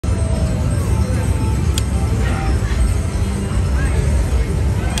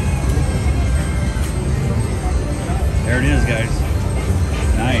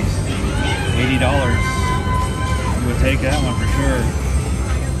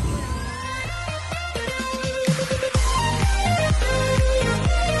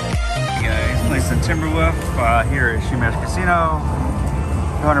Timberwolf here at Chumash Casino.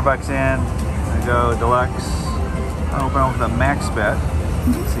 200 bucks in. I go Deluxe. I open up with a max bet.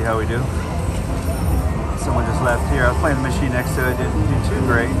 See how we do. Someone just left here. I was playing the machine next to it. Didn't do too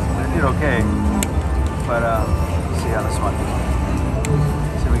great. It did okay. But let's see how this one.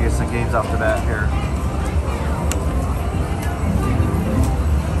 See if we get some games off the bat here.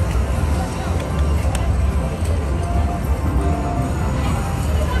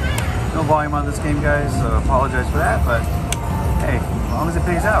 No volume on this game, guys, so apologize for that, but hey, as long as it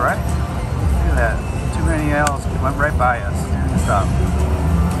pays out, right? Look at that. Too many L's went right by us. Stop.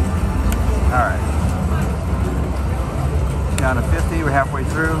 Alright. Down to 50, we're halfway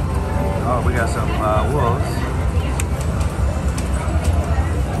through. Oh, we got some Wolves.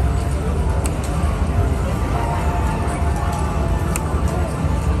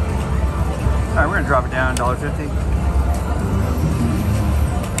 Alright, we're going to drop it down $1.50.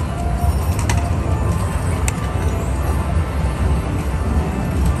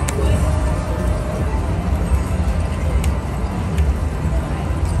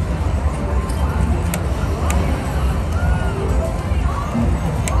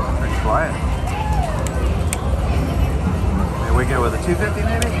 Maybe we get with a 250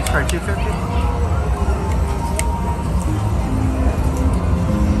 maybe? Let's try 250.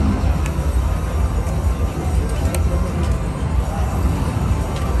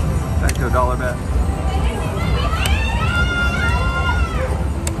 Back to a dollar bet.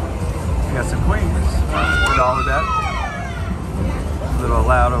 We got some queens. A dollar bet. A little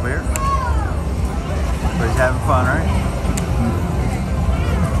loud over here. Everybody's having fun, right?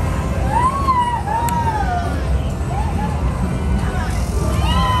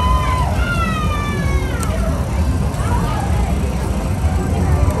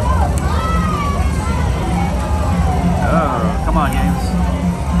 Come on, games.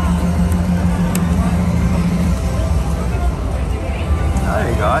 Oh, there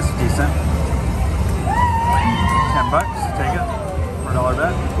you go. That's decent. 10 bucks. Take it for a dollar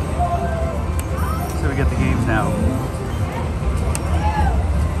bet. So we get the games now.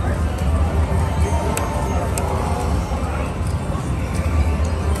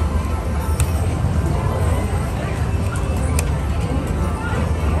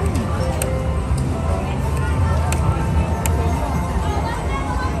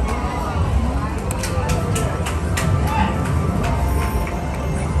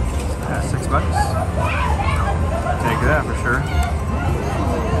 Take that for sure.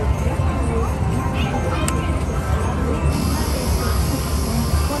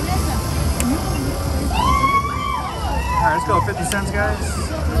 Alright, let's go 50 cents, guys.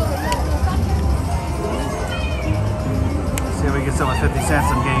 See if we get some of 50 cents,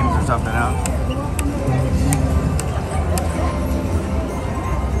 some games or something out.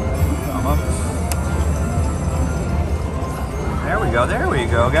 There we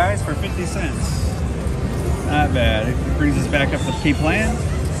go, guys, for 50 cents. Not bad. It brings us back up to key plan.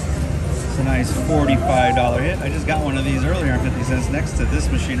 It's a nice $45 hit. I just got one of these earlier on 50 cents next to this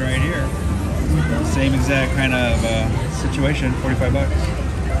machine right here. Same exact kind of situation, 45 bucks.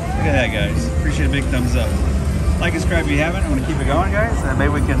 Look at that, guys. Appreciate a big thumbs up. Like and subscribe if you haven't. I'm going to keep it going, guys, and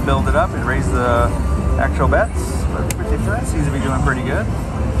maybe we can build it up and raise the actual bets. But 50 cents seems to be doing pretty good.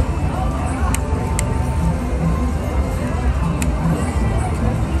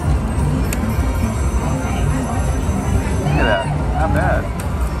 Not bad.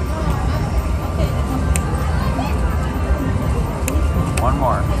 One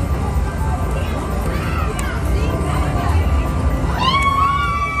more.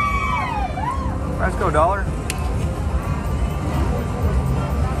 Let's go dollar.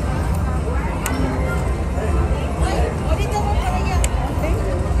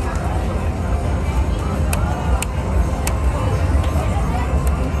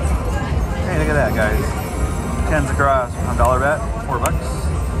 Hey, look at that, guys. 10s across on dollar bet. 4 bucks.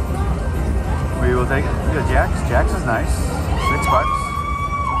 We will take it. We got Jacks. Jacks is nice. 6 bucks.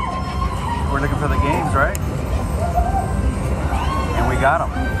 We're looking for the games, right? And we got them.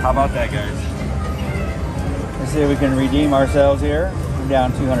 How about that, guys? Let's see if we can redeem ourselves here. We're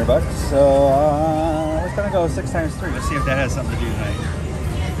down 200 bucks. So we're gonna go 6 times 3. Let's see if that has something to do tonight.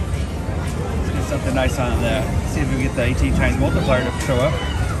 Let's get something nice on that. Let's see if we can get the 18 times multiplier to show up.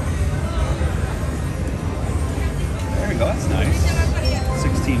 There we go. That's nice.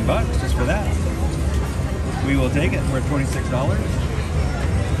 16 bucks just for that. We will take it. We're at $26.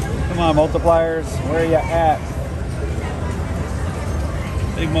 Come on, multipliers. Where are you at?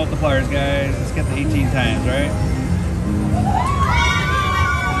 Big multipliers, guys. Let's get the 18 times, right?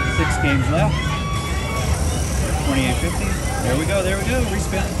 6 games left. 28.50. There we go. There we go.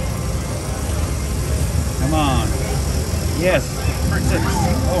 Respin. Come on. Yes. For 6.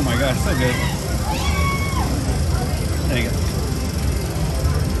 Oh my gosh, so good. Take it.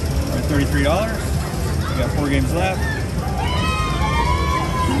 We're at $33. We got 4 games left.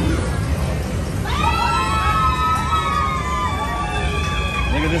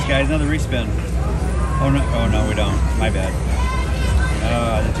 Look at this, guys. Another respin. Oh no, we don't. My bad.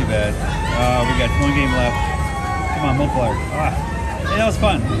 That's too bad. We got 1 game left. Come on, multiplier. Hey, that was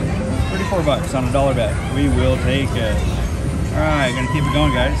fun. $34 on a $1 bet. We will take it. All right, gonna keep it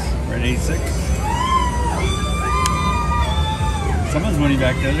going, guys. We're at 86. Someone's winning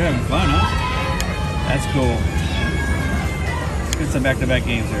back there. They're having fun, huh? That's cool. Let's get some back-to-back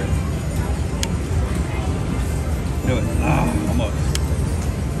games here. Do it. Almost.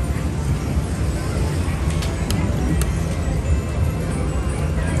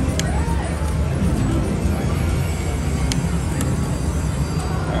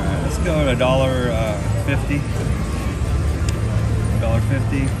 Go to $1.50.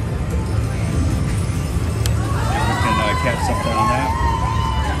 $1.50. We can catch something on that.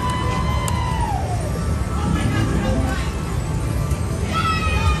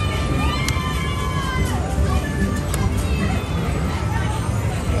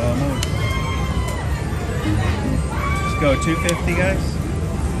 Almost. Let's go $2.50, guys.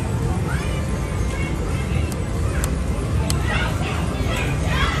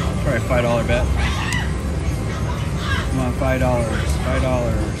 Try a $5 bet. Come on, $5. $5.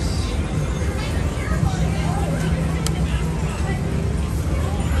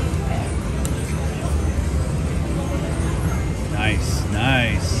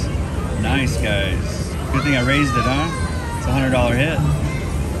 Nice, guys. Good thing I raised it, huh? It's a $100 hit.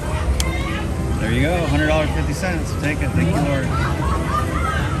 There you go, $100.50. Take it. Thank you, Lord.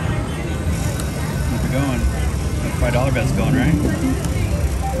 Keep it going. That $5 bet's going, right?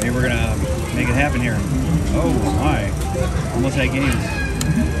 Maybe we're gonna make it happen here. Oh my! Almost had games.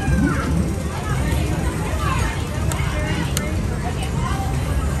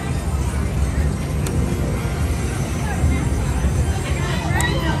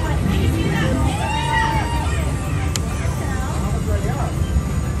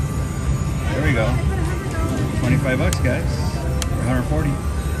 There we go. $25, guys. 140.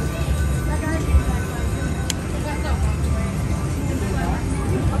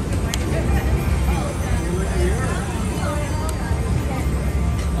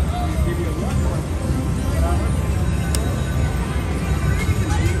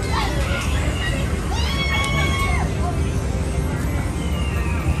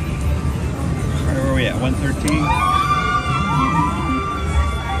 Where are we at? 113.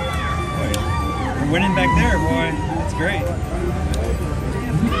 Boy, we're winning back there, boy. That's great.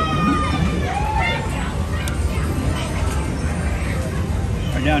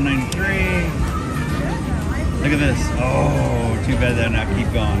 We're down 93. Look at this. Oh, too bad that not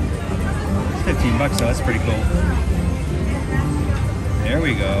keep going. It's $15, so that's pretty cool. There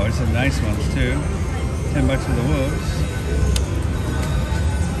we go. There's some nice ones too. $10 for the Wolves.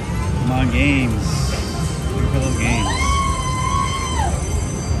 Come on, games. Look for those games.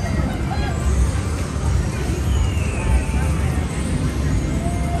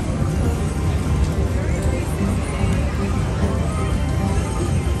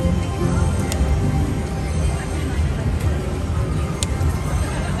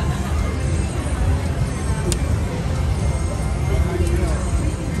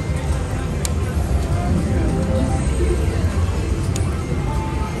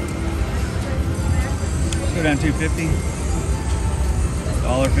 Go down $2.50,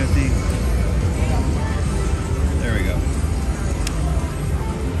 $1.50. There we go.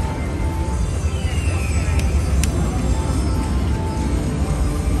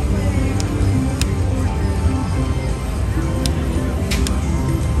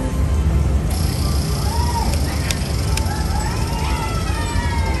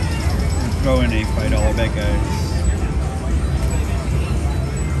 Throw in a $5 bet, guys.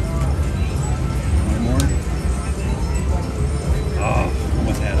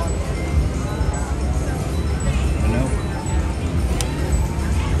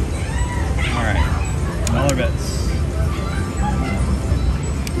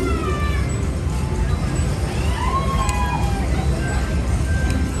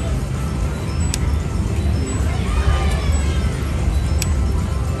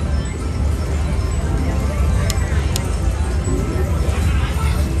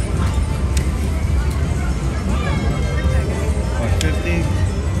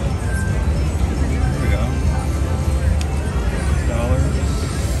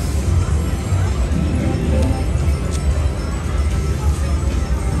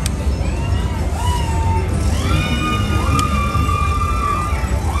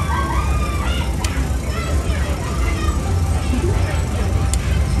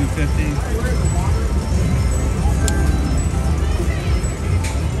 250.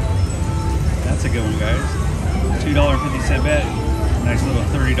 That's a good one, guys. $2.50 bet. Nice little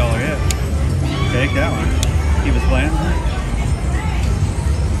 $30 hit. Take that one. Keep us playing.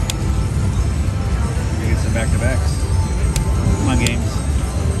 We get some back-to-backs. Come on, games.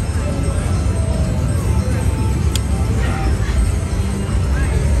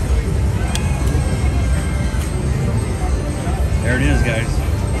 There it is, guys.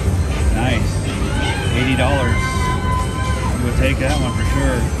 Nice. $80. We would take that one for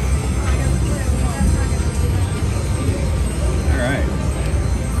sure. Alright.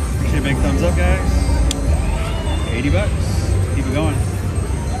 Appreciate a big thumbs up, guys. 80 bucks. Keep it going.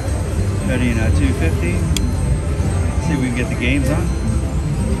 Betting 250. See if we can get the games on.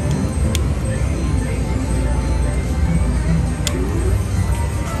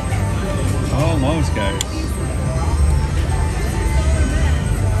 Almost, guys.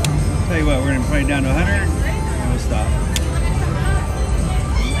 Tell you what, we're gonna play it down to 100 and we'll stop.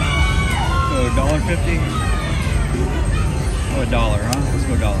 So $1.50. Oh, $1, huh? Let's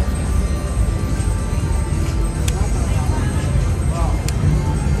go $1.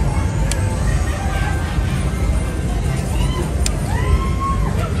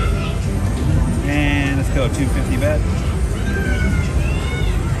 And let's go 250 bet.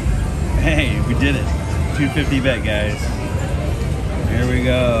 Hey, we did it. 250 bet, guys. Here we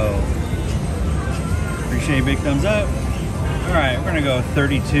go. Appreciate a big thumbs up. All right, we're gonna go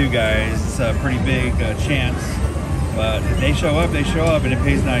 32, guys. It's a pretty big chance, but if they show up, and it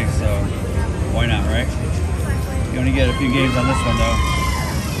pays nice, so why not, right? You only get a few games on this one, though.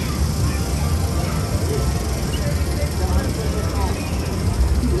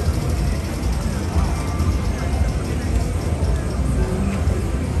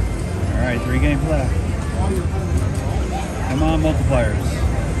 All right, 3 games left. Come on, multipliers.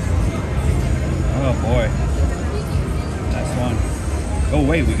 Oh boy. Last one. Oh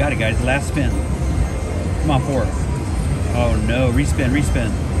wait, we got it, guys. Last spin. Come on, 4. Oh no, respin.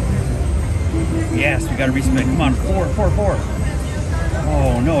 Yes, we got to respin. Come on, 4.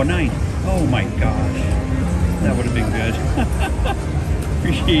 Oh no, 9. Oh my gosh. That would have been good.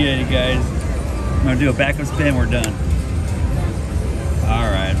 Appreciate it, guys. I'm going to do a backup spin. We're done.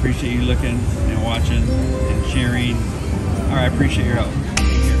 Alright, appreciate you looking and watching and sharing. Alright, appreciate your help.